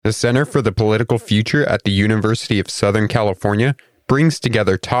The Center for the Political Future at the University of Southern California brings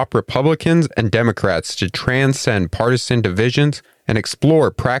together top Republicans and Democrats to transcend partisan divisions and explore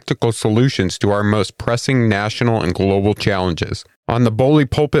practical solutions to our most pressing national and global challenges. On the Bully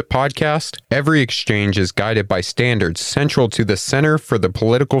Pulpit podcast, every exchange is guided by standards central to the Center for the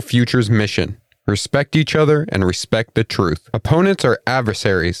Political Future's mission. Respect each other and respect the truth. Opponents are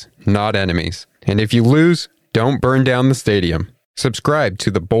adversaries, not enemies. And if you lose, don't burn down the stadium. Subscribe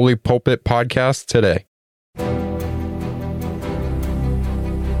to the Bully Pulpit podcast today.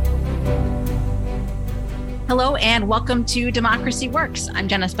 Hello and welcome to Democracy Works. I'm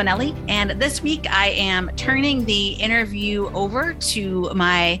Jenna Spinelli, and this week I am turning the interview over to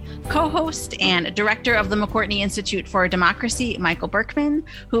my co-host and director of the McCourtney Institute for Democracy, Michael Berkman,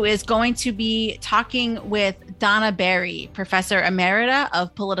 who is going to be talking with Donna Berry, Professor Emerita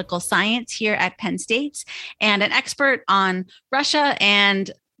of Political Science here at Penn State, and an expert on Russia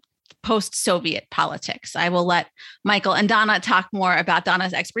and post-Soviet politics. I will let Michael and Donna talk more about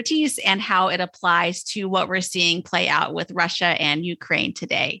Donna's expertise and how it applies to what we're seeing play out with Russia and Ukraine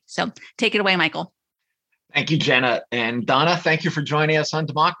today. So take it away, Michael. Thank you, Jenna. And Donna, thank you for joining us on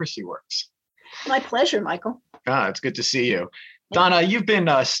Democracy Works. My pleasure, Michael. It's good to see you. Donna, you've been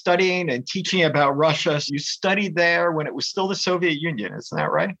studying and teaching about Russia. You studied there when it was still the Soviet Union, isn't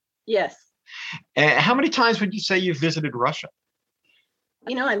that right? Yes. And how many times would you say you've visited Russia?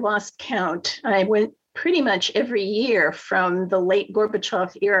 You know, I lost count. I went pretty much every year from the late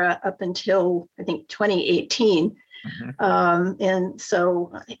Gorbachev era up until, I think, 2018. And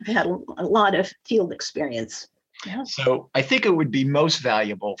so I've had a lot of field experience. Yeah. So I think it would be most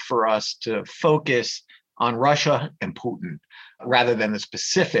valuable for us to focus on Russia and Putin rather than the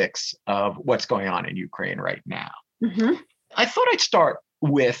specifics of what's going on in Ukraine right now. I thought I'd start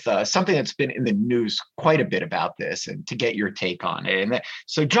with something that's been in the news quite a bit about this and to get your take on it.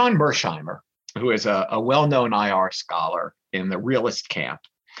 So John Mearsheimer, who is a well-known IR scholar in the realist camp,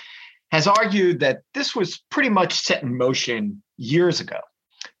 has argued that this was pretty much set in motion years ago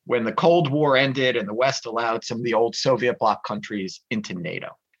when the Cold War ended and the West allowed some of the old Soviet bloc countries into NATO.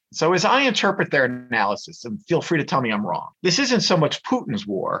 So as I interpret their analysis, and feel free to tell me I'm wrong, this isn't so much Putin's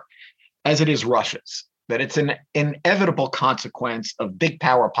war as it is Russia's. That it's an inevitable consequence of big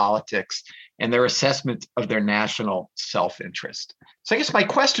power politics and their assessment of their national self-interest. So I guess my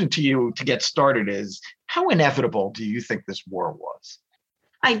question to you to get started is, how inevitable do you think this war was?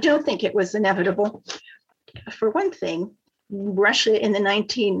 I don't think it was inevitable. For one thing, Russia in the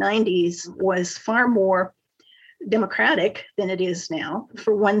 1990s was far more democratic than it is now.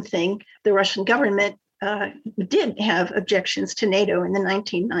 For one thing, the Russian government did have objections to NATO in the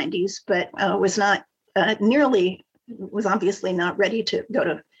 1990s, but was obviously not ready to go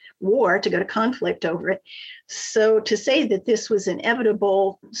to war, to go to conflict over it. So to say that this was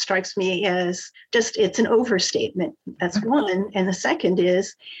inevitable strikes me as it's an overstatement. That's one. And the second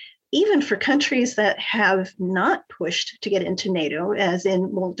is, even for countries that have not pushed to get into NATO, as in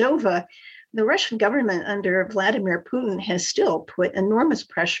Moldova, the Russian government under Vladimir Putin has still put enormous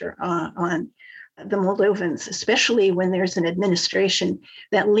pressure on the Moldovans, especially when there's an administration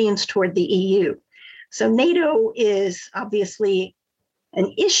that leans toward the EU. So NATO is obviously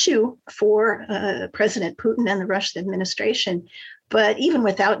an issue for President Putin and the Russian administration. But even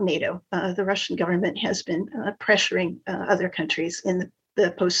without NATO, the Russian government has been pressuring other countries in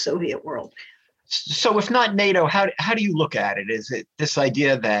the post-Soviet world. So if not NATO, how do you look at it? Is it this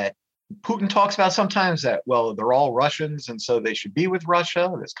idea that Putin talks about sometimes that, well, they're all Russians and so they should be with Russia,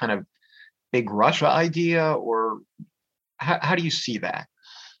 this kind of big Russia idea? Or how do you see that?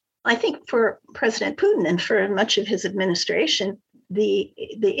 I think for President Putin and for much of his administration, the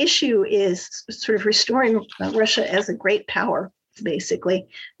issue is sort of restoring Russia as a great power, basically.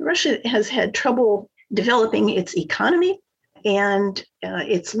 Russia has had trouble developing its economy and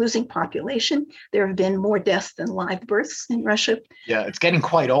it's losing population. There have been more deaths than live births in Russia. Yeah, it's getting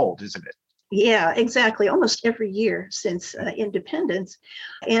quite old, isn't it? Yeah, exactly. Almost every year since independence.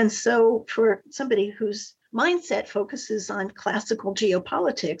 And so for somebody whose mindset focuses on classical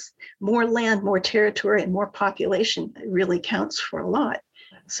geopolitics, more land, more territory, and more population really counts for a lot.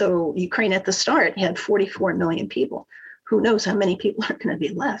 So Ukraine at the start had 44 million people. Who knows how many people are going to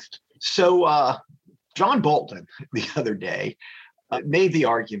be left? So John Bolton the other day made the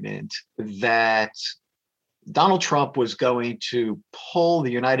argument that Donald Trump was going to pull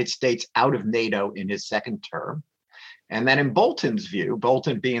the United States out of NATO in his second term. And then in Bolton's view,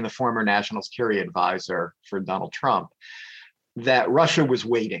 Bolton being the former national security advisor for Donald Trump, that Russia was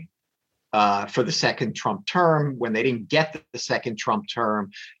waiting for the second Trump term. When they didn't get the second Trump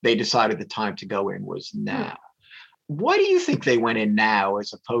term, they decided the time to go in was now. Why do you think they went in now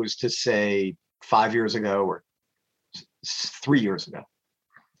as opposed to, say, 5 years ago or 3 years ago?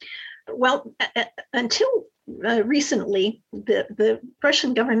 Well, until recently, the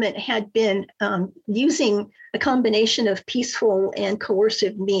Russian government had been using a combination of peaceful and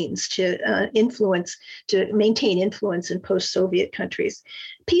coercive means to maintain influence in post-Soviet countries.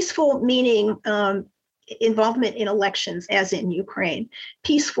 Peaceful meaning involvement in elections, as in Ukraine.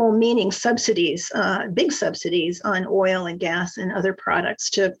 Peaceful meaning subsidies, big subsidies on oil and gas and other products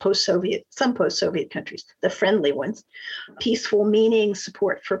to some post-Soviet countries, the friendly ones. Peaceful meaning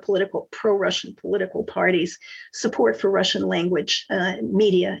support for pro-Russian political parties, support for Russian language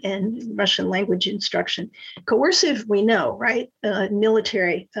media and Russian language instruction. Coercive, we know, right?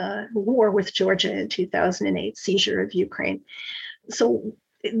 Military war with Georgia in 2008, seizure of Ukraine. So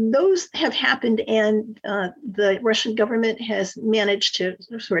those have happened, and the Russian government has managed to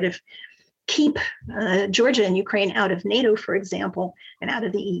sort of keep Georgia and Ukraine out of NATO, for example, and out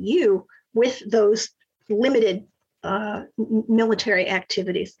of the EU with those limited military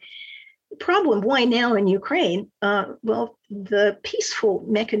activities. The problem, why now in Ukraine? Well, the peaceful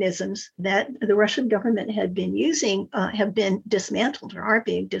mechanisms that the Russian government had been using have been dismantled or are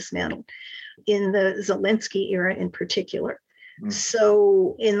being dismantled in the Zelensky era in particular.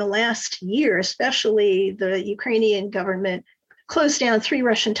 So in the last year, especially, the Ukrainian government closed down 3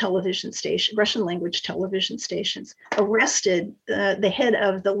 Russian language television stations, arrested the head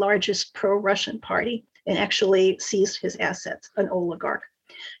of the largest pro-Russian party, and actually seized his assets, an oligarch,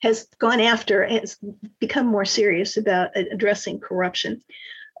 has become more serious about addressing corruption.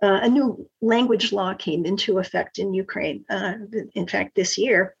 A new language law came into effect in Ukraine, in fact, this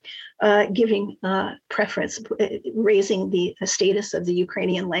year, giving preference, raising the status of the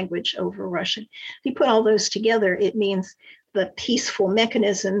Ukrainian language over Russian. If you put all those together, it means the peaceful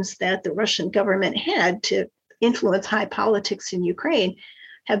mechanisms that the Russian government had to influence high politics in Ukraine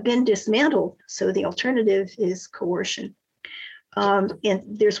have been dismantled. So the alternative is coercion. And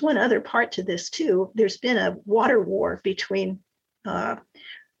there's one other part to this, too. There's been a water war between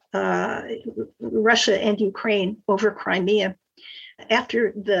Russia and Ukraine over Crimea.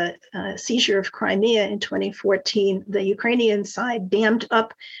 After the seizure of Crimea in 2014, the Ukrainian side dammed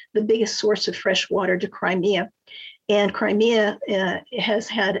up the biggest source of fresh water to Crimea. And Crimea has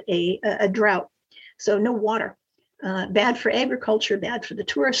had a drought, so no water. Bad for agriculture, bad for the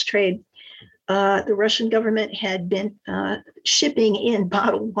tourist trade. The Russian government had been shipping in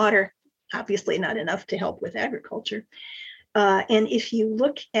bottled water, obviously not enough to help with agriculture. And if you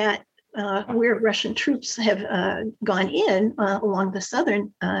look at where Russian troops have gone in along the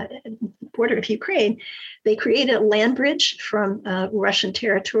southern border of Ukraine, they created a land bridge from Russian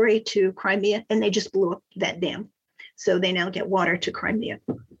territory to Crimea, and they just blew up that dam. So they now get water to Crimea.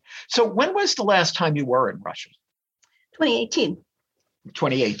 So when was the last time you were in Russia? 2018.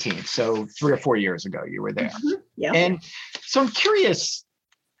 2018. So 3 or 4 years ago, you were there. Mm-hmm. Yeah. And so I'm curious,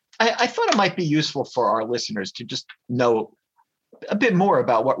 I thought it might be useful for our listeners to just know a bit more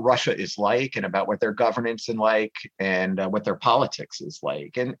about what Russia is like and about what their governance is like and what their politics is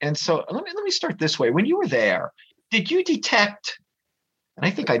like. And so let me start this way. When you were there, did you detect, and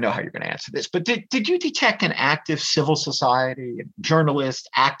I think I know how you're going to answer this, but did you detect an active civil society, journalists,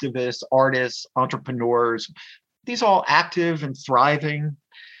 activists, artists, entrepreneurs, these all active and thriving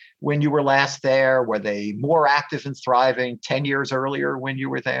when you were last there? Were they more active and thriving 10 years earlier when you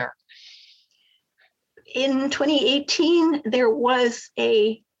were there? In 2018, there were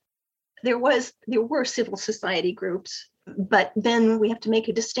civil society groups, but then we have to make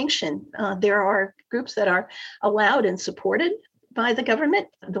a distinction. There are groups that are allowed and supported by the government,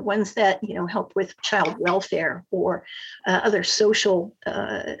 the ones that help with child welfare or other social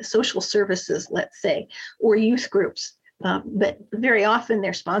services, let's say, or youth groups. But very often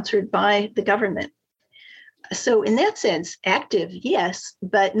they're sponsored by the government. So in that sense, active, yes,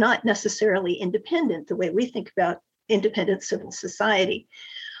 but not necessarily independent, the way we think about independent civil society.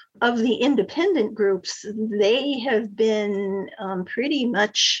 Of the independent groups, they have been pretty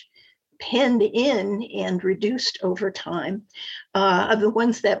much penned in and reduced over time. Of the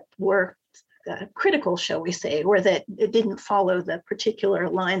ones that were critical, shall we say, or that it didn't follow the particular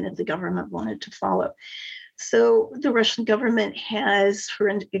line that the government wanted to follow. So the Russian government has, for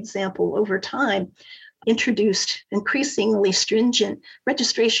example, over time, introduced increasingly stringent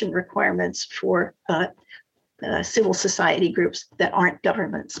registration requirements for civil society groups that aren't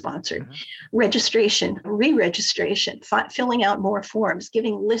government sponsored. Mm-hmm. Registration, re-registration, filling out more forms,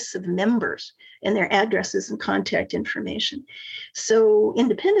 giving lists of members and their addresses and contact information. So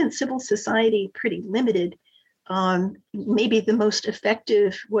independent civil society, pretty limited. Maybe the most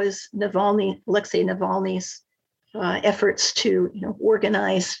effective was Alexei Navalny's efforts to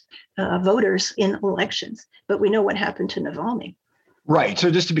organize voters in elections. But we know what happened to Navalny. Right. So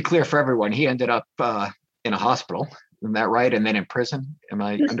just to be clear for everyone, he ended up in a hospital. Isn't that right? And then in prison. Am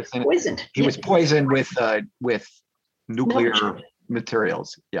I understanding? Poisoned. He was poisoned with nuclear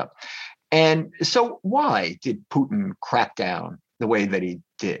materials. Yeah. And so why did Putin crack down the way that he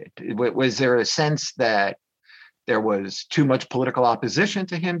did? Was there a sense that there was too much political opposition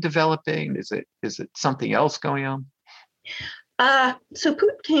to him developing? Is it something else going on? So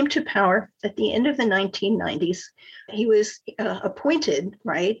Putin came to power at the end of the 1990s. He was appointed,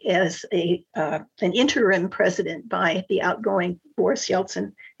 right, as an interim president by the outgoing Boris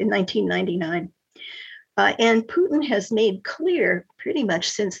Yeltsin in 1999. And Putin has made clear pretty much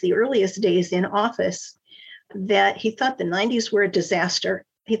since the earliest days in office that he thought the 90s were a disaster.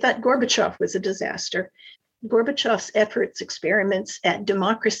 He thought Gorbachev was a disaster. Gorbachev's efforts, experiments at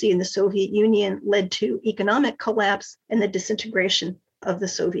democracy in the Soviet Union led to economic collapse and the disintegration of the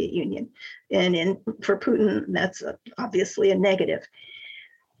Soviet Union. And for Putin, that's obviously a negative.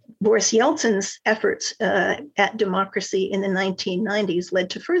 Boris Yeltsin's efforts at democracy in the 1990s led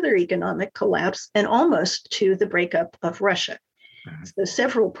to further economic collapse and almost to the breakup of Russia. Mm-hmm. So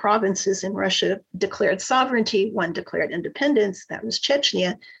several provinces in Russia declared sovereignty, one declared independence, that was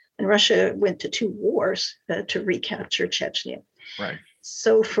Chechnya, and Russia went to 2 wars to recapture Chechnya. Right.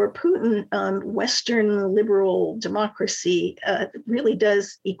 So for Putin, Western liberal democracy really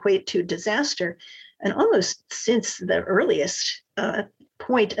does equate to disaster. And almost since the earliest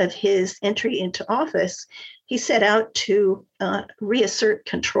point of his entry into office, he set out to reassert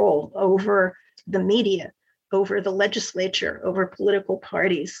control over the media, over the legislature, over political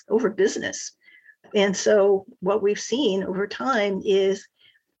parties, over business. And so what we've seen over time is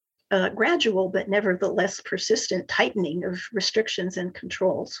gradual, but nevertheless persistent tightening of restrictions and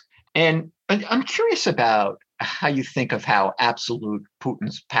controls. And I'm curious about how you think of how absolute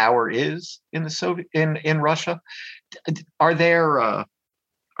Putin's power is in in Russia. Are there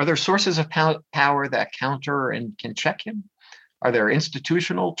sources of power that counter and can check him? Are there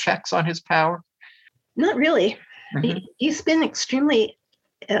institutional checks on his power? Not really. Mm-hmm. He's been extremely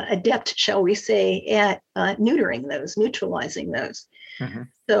adept, shall we say, at neutralizing those. Mm-hmm.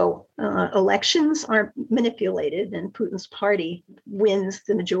 So elections are manipulated and Putin's party wins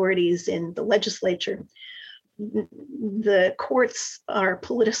the majorities in the legislature. The courts are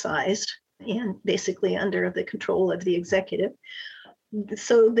politicized and basically under the control of the executive.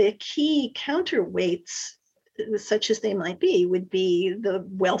 So the key counterweights, such as they might be, would be the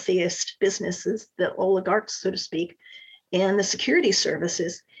wealthiest businesses, the oligarchs, so to speak, and the security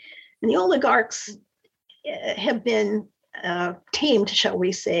services. And the oligarchs have been tamed, shall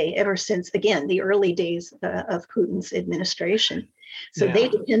we say, ever since, again, the early days of Putin's administration. So they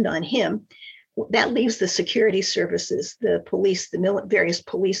depend on him. That leaves the security services, the police, the various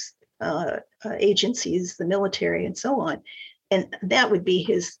police agencies, the military, and so on. And that would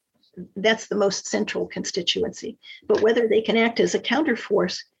be that's the most central constituency. But whether they can act as a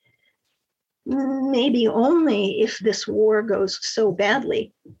counterforce, maybe only if this war goes so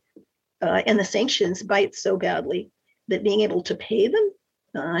badly and the sanctions bite so badly that being able to pay them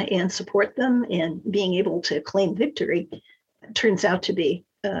and support them and being able to claim victory turns out to be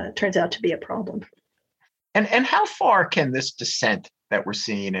a problem. And how far can this dissent that we're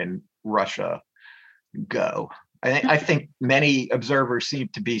seeing in Russia go? I think many observers seem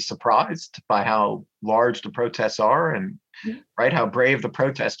to be surprised by how large the protests are and right how brave the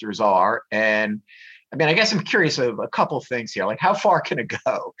protesters are. And I mean, I guess I'm curious of a couple of things here. Like, how far can it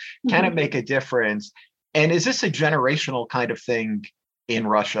go? Can it make a difference? And is this a generational kind of thing in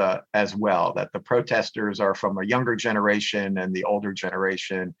Russia as well, that the protesters are from a younger generation and the older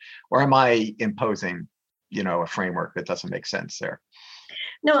generation? Or am I imposing, a framework that doesn't make sense there?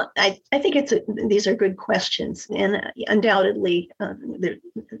 No, I think these are good questions. And undoubtedly, the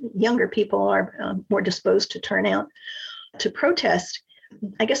younger people are more disposed to turn out to protest.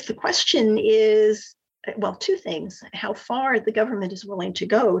 I guess the question is, well, 2 things: how far the government is willing to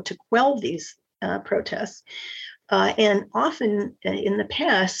go to quell these protests. And often in the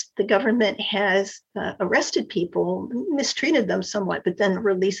past, the government has arrested people, mistreated them somewhat, but then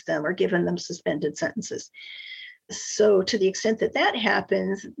released them or given them suspended sentences. So to the extent that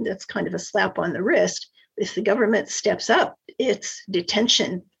happens, that's kind of a slap on the wrist. If the government steps up its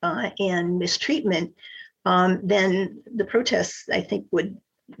detention and mistreatment, then the protests, I think,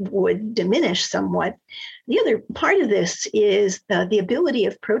 would diminish somewhat. The other part of this is the ability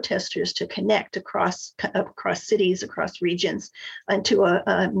of protesters to connect across cities, across regions, into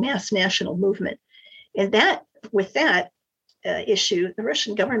a mass national movement. And with that, issue, the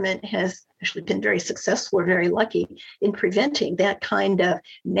Russian government has actually been very successful or very lucky in preventing that kind of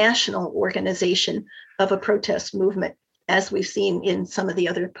national organization of a protest movement, as we've seen in some of the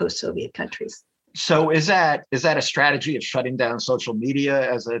other post-Soviet countries. So is that a strategy of shutting down social media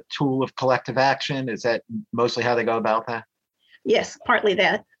as a tool of collective action? Is that mostly how they go about that? Yes, partly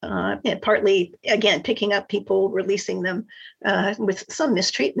that, and partly, again, picking up people, releasing them with some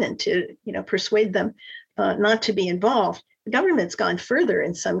mistreatment to, persuade them not to be involved. The government's gone further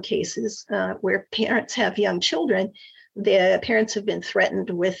in some cases where parents have young children. The parents have been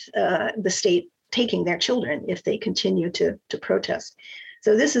threatened with the state taking their children if they continue to protest.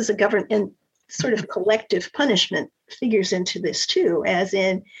 So this is a government, and sort of collective punishment figures into this too, as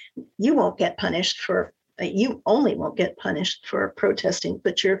in you only won't get punished for protesting,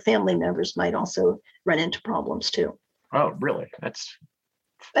 but your family members might also run into problems too. Oh, really? That's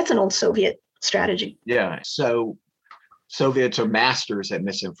an old Soviet strategy. Yeah. So Soviets are masters at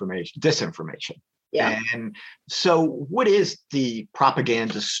disinformation. Yeah. And so what is the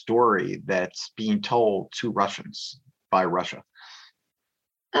propaganda story that's being told to Russians by Russia?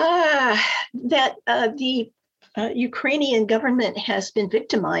 That the Ukrainian government has been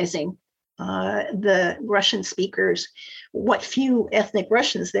victimizing the Russian speakers, what few ethnic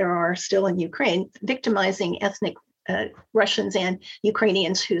Russians there are still in Ukraine, victimizing ethnic Russians and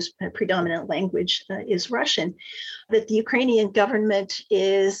Ukrainians whose predominant language is Russian, that the Ukrainian government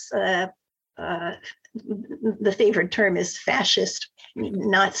is, the favored term is fascist,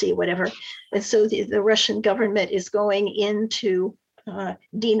 Nazi, whatever. And so the Russian government is going into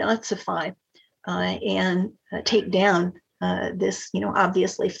denazify and take down this,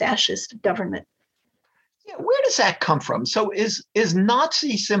 obviously fascist government. Yeah, where does that come from? So is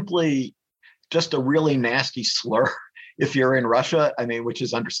Nazi simply just a really nasty slur if you're in Russia? I mean, which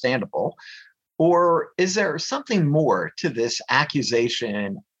is understandable. Or is there something more to this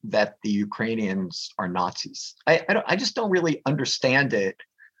accusation that the Ukrainians are Nazis? I just don't really understand it,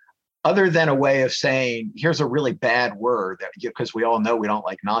 other than a way of saying, here's a really bad word, that because we all know we don't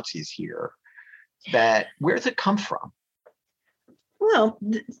like Nazis here. That where does it come from? Well,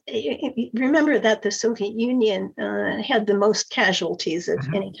 remember that the Soviet Union had the most casualties of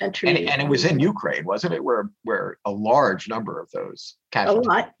any country. And it was in Ukraine, wasn't it? Where a large number of those casualties.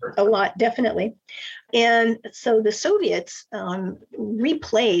 A lot, definitely. And so the Soviets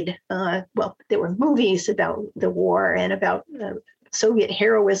replayed, there were movies about the war and about Soviet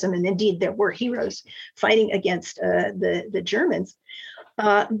heroism, and indeed there were heroes fighting against the Germans.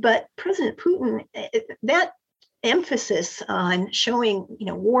 But President Putin, that emphasis on showing,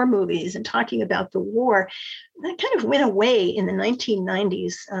 war movies and talking about the war, that kind of went away in the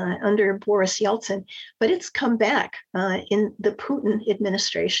 1990s under Boris Yeltsin, but it's come back in the Putin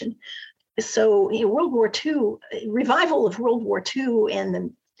administration. So World War II, revival of World War II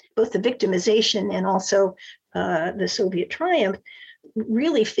and both the victimization and also the Soviet triumph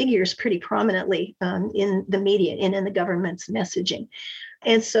really figures pretty prominently in the media and in the government's messaging.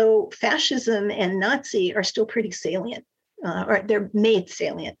 And so fascism and Nazi are still pretty salient, or they're made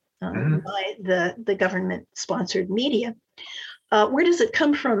salient by the government-sponsored media. Where does it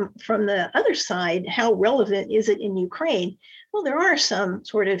come from the other side? How relevant is it in Ukraine? Well, there are some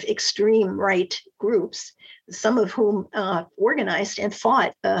sort of extreme right groups, some of whom organized and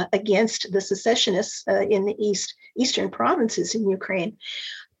fought against the secessionists in the eastern provinces in Ukraine.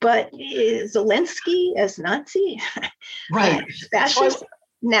 But Zelensky as Nazi? Right. Fascist?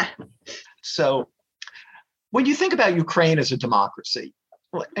 Nah. So when you think about Ukraine as a democracy,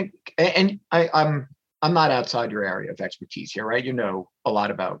 and I'm not outside your area of expertise here, right? You know a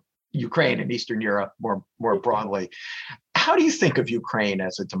lot about Ukraine and Eastern Europe more broadly. How do you think of Ukraine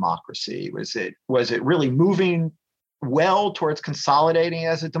as a democracy? Was it really moving well towards consolidating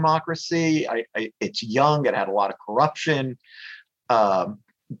as a democracy? It's young. It had a lot of corruption.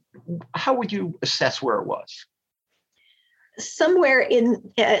 How would you assess where it was? Somewhere in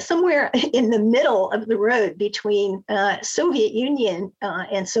the middle of the road between Soviet Union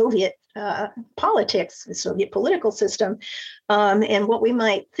and Soviet politics, the Soviet political system, and what we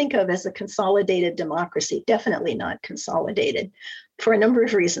might think of as a consolidated democracy. Definitely not consolidated for a number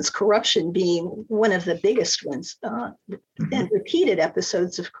of reasons, corruption being one of the biggest ones, and repeated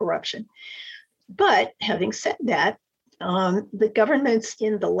episodes of corruption. But having said that, the governments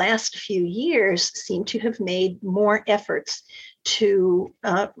in the last few years seem to have made more efforts to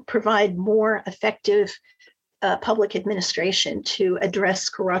provide more effective public administration to address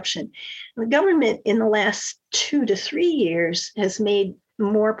corruption. The government in the last 2 to 3 years has made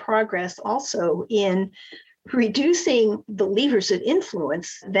more progress also in reducing the levers of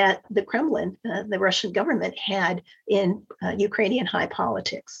influence that the Kremlin, the Russian government, had in Ukrainian high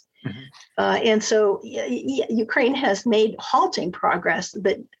politics. Mm-hmm. And so Ukraine has made halting progress,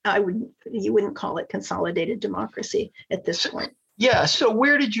 but you wouldn't call it consolidated democracy at this point. Yeah. So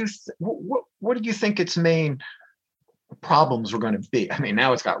where did you, what did you think its main problems were going to be? I mean,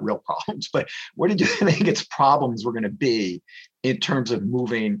 now it's got real problems, but what did you think its problems were going to be in terms of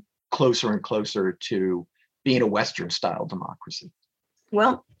moving closer and closer to being a Western style democracy?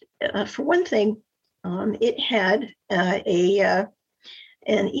 Well, for one thing, it had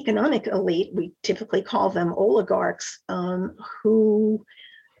an economic elite, we typically call them oligarchs, who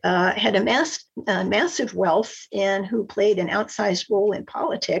had amassed massive wealth and who played an outsized role in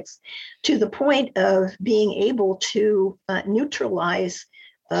politics to the point of being able to neutralize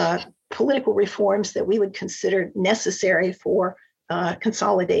political reforms that we would consider necessary for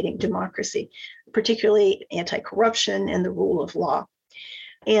consolidating democracy, particularly anti-corruption and the rule of law.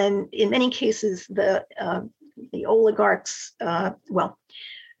 And in many cases, the oligarchs,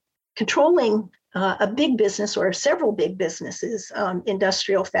 controlling a big business or several big businesses,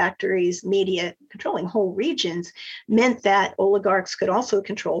 industrial factories, media, controlling whole regions, meant that oligarchs could also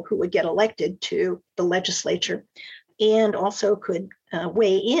control who would get elected to the legislature and also could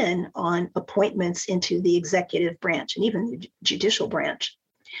weigh in on appointments into the executive branch and even the judicial branch.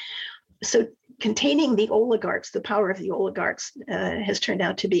 So containing the oligarchs, the power of the oligarchs, has turned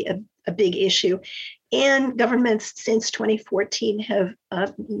out to be a big issue. And governments since 2014 have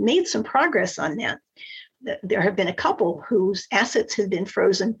made some progress on that. There have been a couple whose assets have been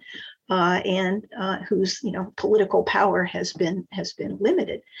frozen and whose political power has been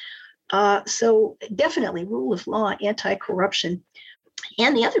limited. So definitely rule of law, anti-corruption.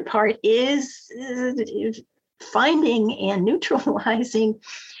 And the other part is finding and neutralizing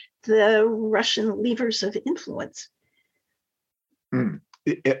the Russian levers of influence.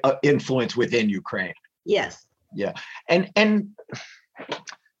 Influence within Ukraine. Yes. Yeah. And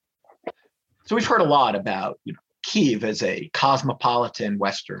so we've heard a lot about Kyiv as a cosmopolitan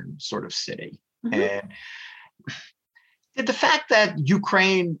Western sort of city. Mm-hmm. And did the fact that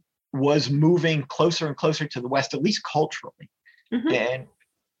Ukraine was moving closer and closer to the West, at least culturally, mm-hmm. and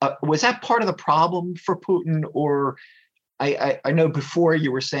was that part of the problem for Putin? Or I know before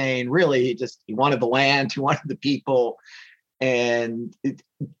you were saying really he wanted the land, he wanted the people. And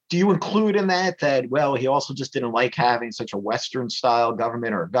do you include in that, well, he also just didn't like having such a Western style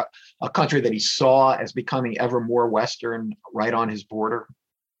government or a country that he saw as becoming ever more Western right on his border?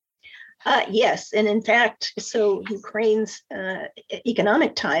 Yes. And in fact, so Ukraine's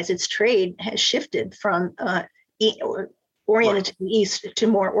economic ties, its trade has shifted from oriented to the East to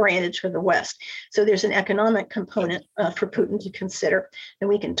more oriented to the West. So there's an economic component for Putin to consider. And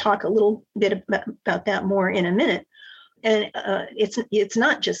we can talk a little bit about that more in a minute. And it's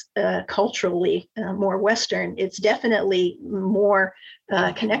not just culturally more Western, it's definitely more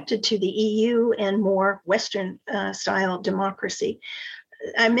connected to the EU and more Western style democracy.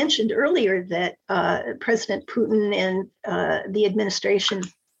 I mentioned earlier that President Putin and the administration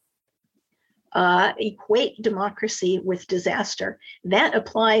equate democracy with disaster. That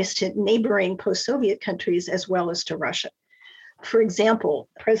applies to neighboring post-Soviet countries as well as to Russia. For example,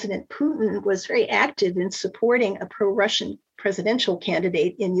 President Putin was very active in supporting a pro-Russian presidential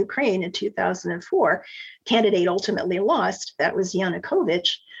candidate in Ukraine in 2004. Candidate ultimately lost. That was Yanukovych.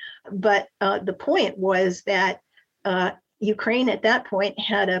 But the point was that Ukraine at that point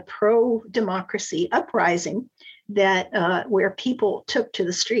had a pro-democracy uprising that where people took to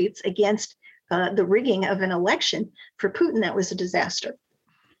the streets against the rigging of an election. For Putin, that was a disaster.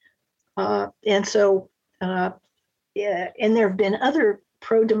 And so and there have been other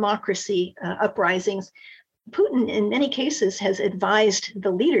pro-democracy uprisings. Putin, in many cases, has advised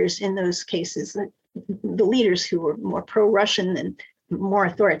the leaders in those cases, the leaders who were more pro-Russian and more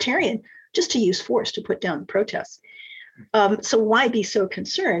authoritarian, just to use force to put down the protests. So why be so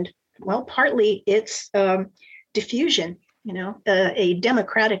concerned? Well, partly it's diffusion. A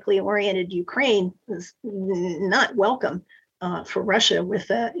democratically oriented Ukraine is not welcome for Russia with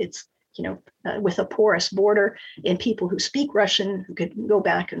its with a porous border and people who speak Russian who could go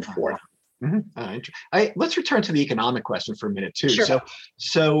back and forth. Mm-hmm. Let's return to the economic question for a minute too. Sure.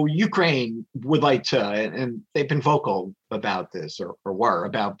 So Ukraine would like to, and they've been vocal about this, or were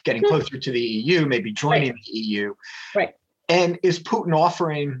about getting closer to the EU, maybe joining the EU. Right. And is Putin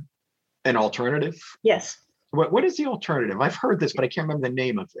offering an alternative? Yes. What is the alternative? I've heard this, but I can't remember the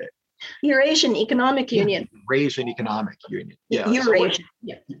name of it. Eurasian Economic Union. Eurasian Economic Union. Yeah. Eurasian.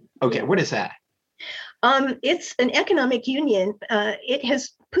 Okay. What is that? It's an economic union. It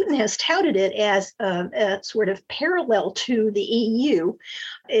has Putin has touted it as a sort of parallel to the EU.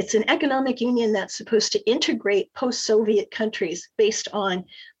 It's an economic union that's supposed to integrate post-Soviet countries based on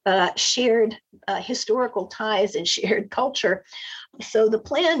shared historical ties and shared culture. So the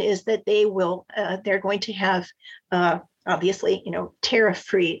plan is that they're going to have obviously,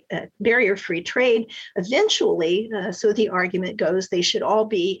 tariff-free, barrier-free trade. Eventually, so the argument goes, they should all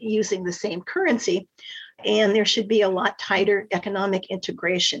be using the same currency, and there should be a lot tighter economic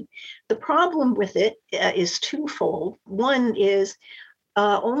integration. The problem with it is twofold. One is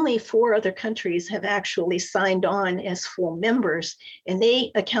only 4 other countries have actually signed on as full members, and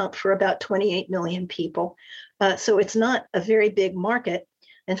they account for about 28 million people. So it's not a very big market.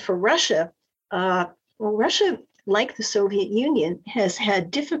 And for Russia, Russia, like the Soviet Union, has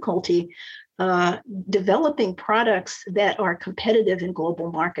had difficulty developing products that are competitive in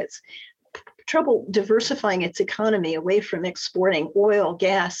global markets. Trouble diversifying its economy away from exporting oil,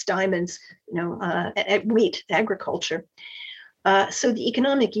 gas, diamonds, wheat, agriculture. So the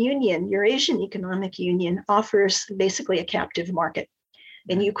economic union, Eurasian Economic Union, offers basically a captive market.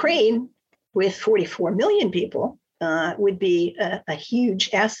 And Ukraine, with 44 million people, would be a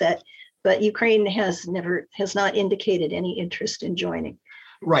huge asset, but Ukraine has not indicated any interest in joining.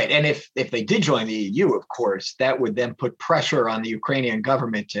 Right. And if they did join the EU, of course, that would then put pressure on the Ukrainian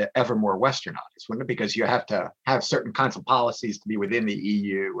government to ever more Westernize, wouldn't it? Because you have to have certain kinds of policies to be within the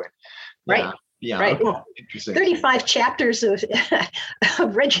EU. And, right. Yeah. Right. Well, 35 chapters of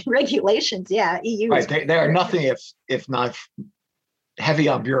regulations. Yeah. EU. Right. They are nothing if not heavy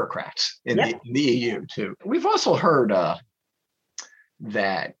on bureaucrats in the EU too. We've also heard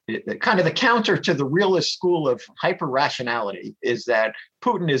that kind of the counter to the realist school of hyper rationality is that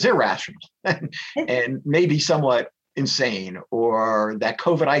Putin is irrational and maybe somewhat insane, or that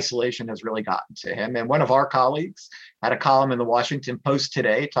COVID isolation has really gotten to him. And one of our colleagues had a column in the Washington Post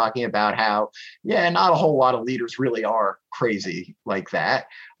today talking about how, not a whole lot of leaders really are crazy like that,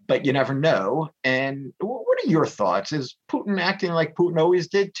 but you never know. And what are your thoughts? Is Putin acting like Putin always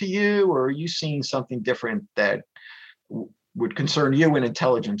did to you, or are you seeing something different that would concern you and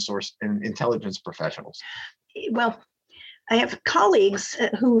intelligence professionals? Well, I have colleagues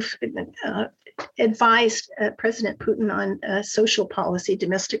who've advised President Putin on social policy,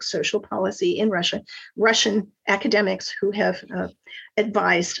 domestic social policy in Russia, Russian academics who have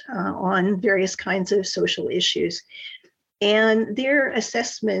advised on various kinds of social issues. And their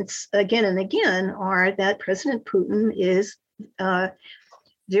assessments again and again are that President Putin is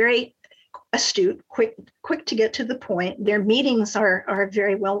very astute, quick to get to the point. Their meetings are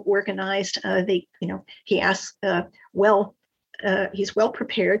very well organized. He's well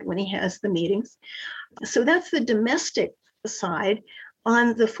prepared when he has the meetings. So that's the domestic side.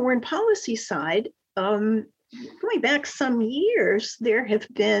 On the foreign policy side, going back some years, there have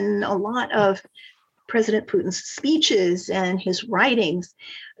been a lot of President Putin's speeches and his writings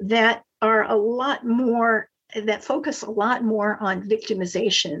that are that focus a lot more on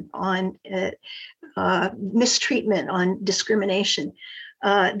victimization, on mistreatment, on discrimination,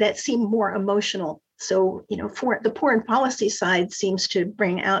 that seem more emotional. So, for the foreign policy side seems to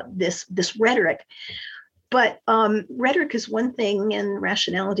bring out this rhetoric, but rhetoric is one thing and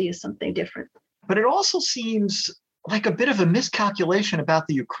rationality is something different. But it also seems like a bit of a miscalculation about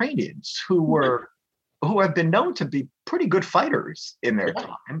the Ukrainians who have been known to be pretty good fighters in their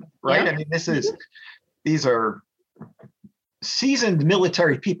time, right? Yeah. I mean, these are seasoned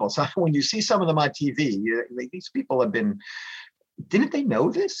military people. So when you see some of them on TV, these people didn't they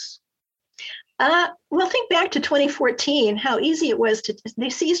know this? Well, think back to 2014, how easy it was they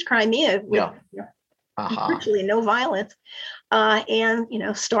seized Crimea with virtually no violence, and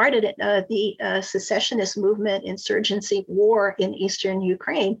started the secessionist movement, insurgency, war in eastern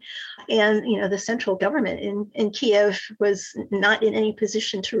Ukraine, and the central government in Kiev was not in any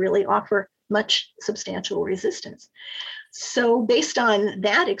position to really offer much substantial resistance. So based on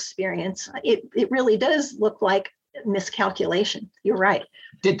that experience, it really does look like miscalculation. You're right.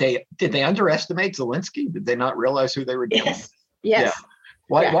 Did they underestimate Zelensky? Did they not realize who they were dealing with? Yes. Yeah.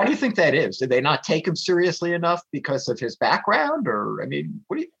 Why do you think that is? Did they not take him seriously enough because of his background, or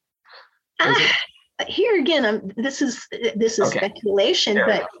what do you? Here again, this is speculation,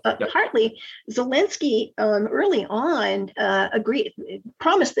 but partly Zelensky early on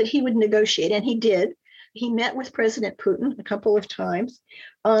promised that he would negotiate, and he did. He met with President Putin a couple of times.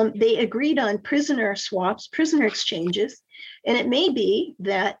 They agreed on prisoner swaps, prisoner exchanges. And it may be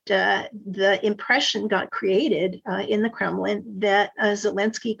that the impression got created in the Kremlin that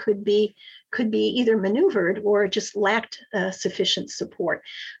Zelensky could be either maneuvered or just lacked sufficient support.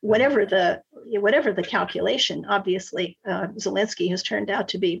 Whatever the calculation, obviously, Zelensky has turned out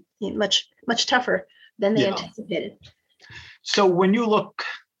to be much tougher than they anticipated. So when you look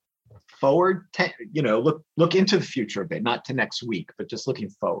forward, look into the future a bit, not to next week, but just looking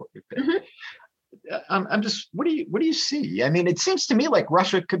forward a bit. Mm-hmm. I'm just, what do you see? I mean, it seems to me like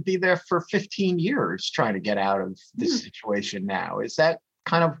Russia could be there for 15 years trying to get out of this situation now. Is that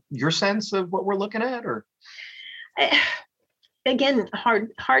kind of your sense of what we're looking at, or? Again,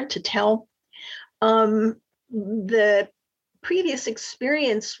 hard to tell. The previous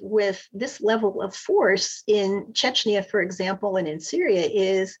experience with this level of force in Chechnya, for example, and in Syria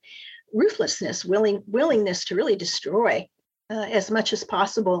is ruthlessness, willingness to really destroy as much as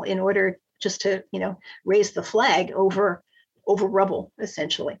possible in order just to, raise the flag over rubble,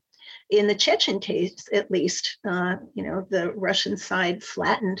 essentially. In the Chechen case, at least, the Russian side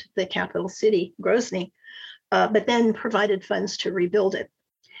flattened the capital city, Grozny, but then provided funds to rebuild it.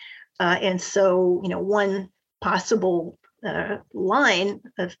 And so, one possible line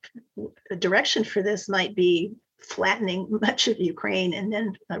of direction for this might be flattening much of Ukraine and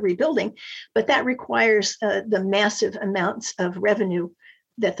then rebuilding, but that requires the massive amounts of revenue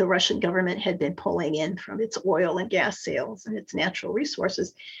that the Russian government had been pulling in from its oil and gas sales and its natural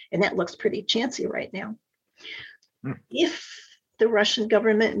resources. And that looks pretty chancy right now. If the Russian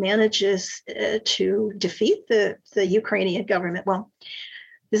government manages to defeat the Ukrainian government, well,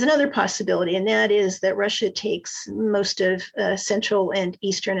 there's another possibility, and that is that Russia takes most of central and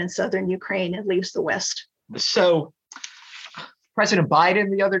eastern and southern Ukraine and leaves the west. So President Biden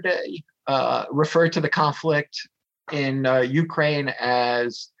the other day referred to the conflict in Ukraine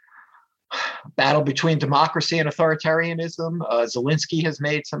as battle between democracy and authoritarianism. Zelensky has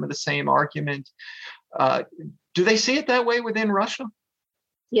made some of the same argument. Do they see it that way within Russia?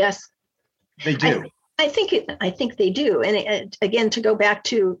 Yes, they do. I think they do. And again, to go back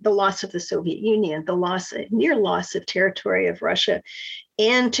to the loss of the Soviet Union, the near loss of territory of Russia,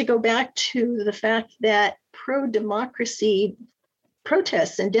 and to go back to the fact that pro-democracy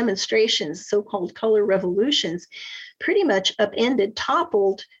protests and demonstrations, so-called color revolutions, pretty much upended,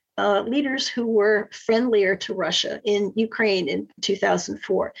 toppled leaders who were friendlier to Russia in Ukraine in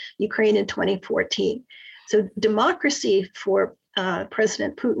 2004, Ukraine in 2014. So democracy for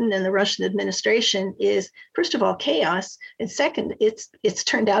President Putin and the Russian administration is, first of all, chaos, and second, it's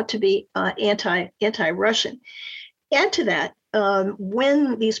turned out to be anti-Russian. Add to that,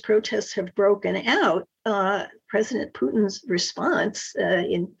 when these protests have broken out, President Putin's response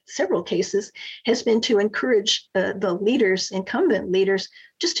in several cases has been to encourage the incumbent leaders,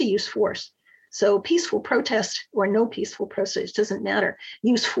 just to use force. So peaceful protest or no peaceful protest doesn't matter.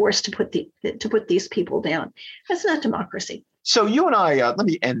 Use force to put these people down. That's not democracy. So you and I, let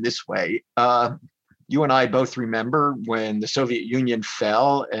me end this way. You and I both remember when the Soviet Union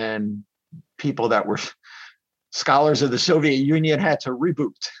fell and people that were scholars of the Soviet Union had to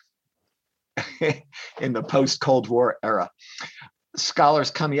reboot in the post-Cold War era. Scholars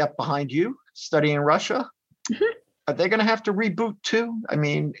coming up behind you studying Russia, are they going to have to reboot too? I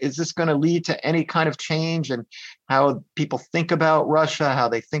mean, is this going to lead to any kind of change in how people think about Russia, how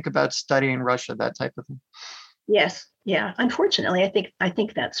they think about studying Russia, that type of thing? Yes. Yeah. Unfortunately, I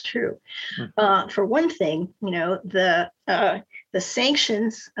think that's true. For one thing, the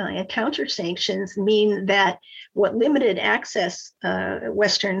sanctions and counter sanctions mean that what limited access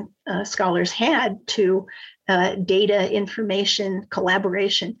Western scholars had to data, information,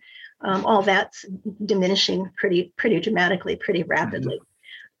 collaboration, all that's diminishing pretty dramatically, pretty rapidly.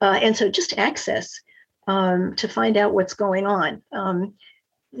 And so just access to find out what's going on.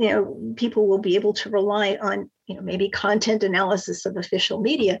 People will be able to rely on, maybe content analysis of official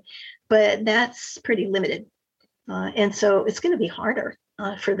media, but that's pretty limited. And so it's going to be harder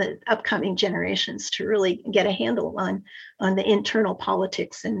for the upcoming generations to really get a handle on the internal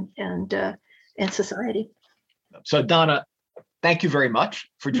politics and society. So Donna, thank you very much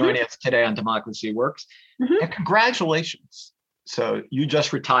for joining us today on Democracy Works, and congratulations. So you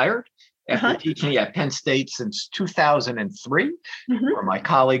just retired after teaching at Penn State since 2003. You were my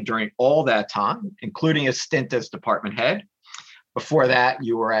colleague during all that time, including a stint as department head. Before that,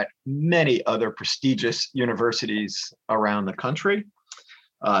 you were at many other prestigious universities around the country.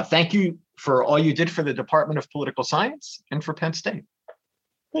 Thank you for all you did for the Department of Political Science and for Penn State.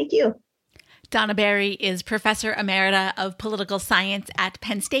 Thank you. Donna Barry is Professor Emerita of Political Science at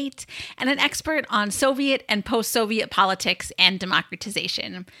Penn State and an expert on Soviet and post-Soviet politics and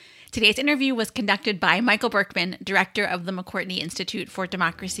democratization. Today's interview was conducted by Michael Berkman, director of the McCourtney Institute for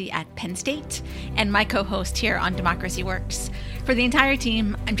Democracy at Penn State, and my co-host here on Democracy Works. For the entire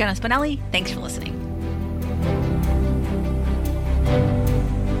team, I'm Jenna Spinelli. Thanks for listening.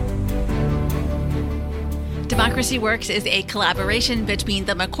 Democracy Works is a collaboration between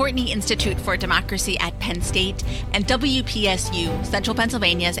the McCourtney Institute for Democracy at Penn State and WPSU, Central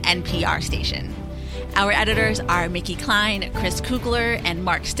Pennsylvania's NPR station. Our editors are Mickey Klein, Chris Kugler, and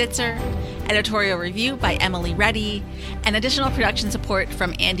Mark Stitzer. Editorial review by Emily Reddy, and additional production support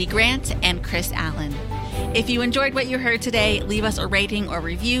from Andy Grant and Chris Allen. If you enjoyed what you heard today, leave us a rating or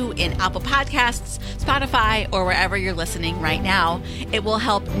review in Apple Podcasts, Spotify, or wherever you're listening right now. It will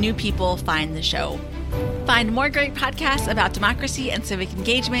help new people find the show. Find more great podcasts about democracy and civic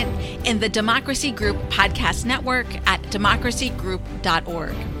engagement in the Democracy Group Podcast Network at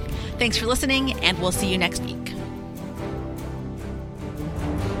democracygroup.org. Thanks for listening, and we'll see you next week.